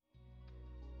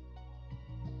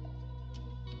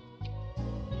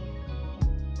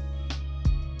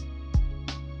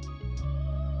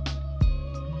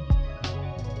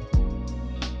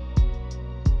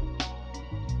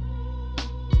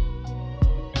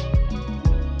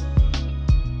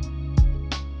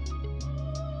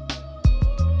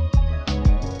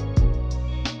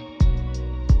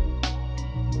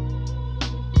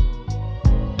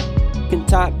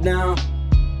top down.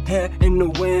 Hair in the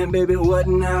wind, baby, what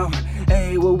now?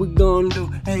 Hey, what we gonna do?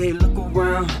 Hey, look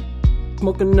around.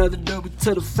 Smoke another doobie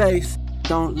to the face.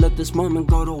 Don't let this moment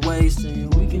go to waste.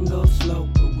 And we can go slow,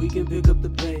 but we can pick up the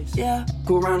pace. Yeah,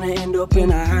 go around and end up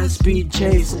in a high-speed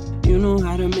chase. You know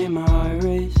how to make my heart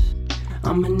race.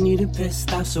 I'ma need a pit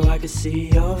stop so I can see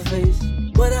your face.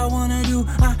 What I wanna do,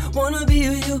 I wanna be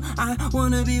with you. I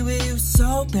wanna be with you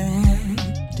so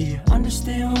bad. Do you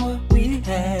understand what we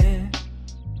had?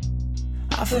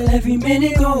 I feel every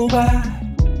minute go by.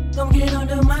 Don't get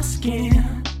under my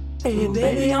skin. Hey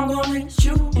baby, I'm gonna let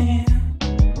you in.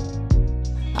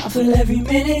 I feel every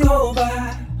minute go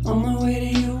by. On my way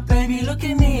to you, baby, look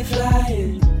at me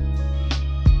flying.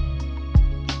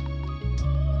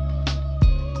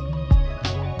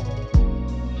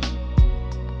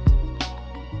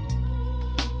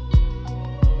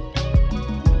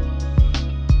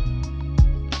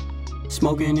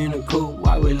 Smoking in the coupe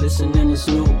while we listening to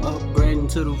Snoop. Upgrading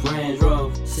to the Range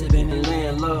Rover, sipping and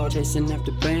laying low, chasing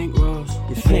after bank rolls.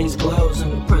 Your face glows in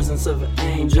the presence of an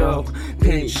angel.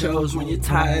 Pink shows when you're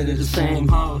tired of the same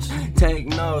hoes. Take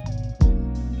notes.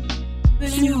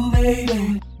 It's you,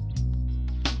 baby.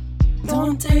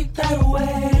 Don't take that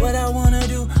away. What I wanna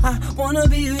do, I wanna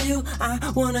be with you.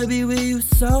 I wanna be with you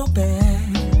so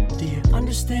bad. Do you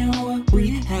understand what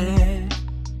we had?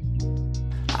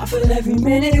 I feel every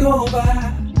minute go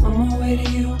by. On my way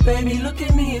to you, baby, look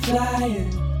at me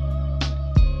flying.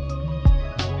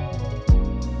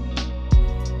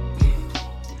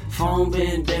 Phone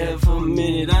been dead for a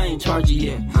minute, I ain't charging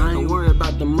yet. I ain't worried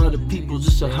about them other people,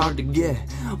 just so hard to get.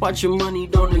 Watch your money,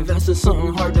 don't invest in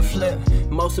something hard to flip.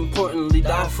 Most importantly,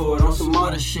 die for it on some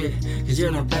other shit. Cause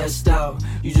you're the best out,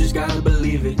 you just gotta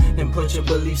believe it. And put your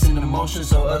beliefs in motion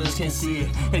so others can see it.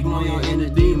 Ignore your inner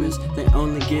demons, they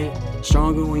only get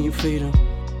stronger when you feed them.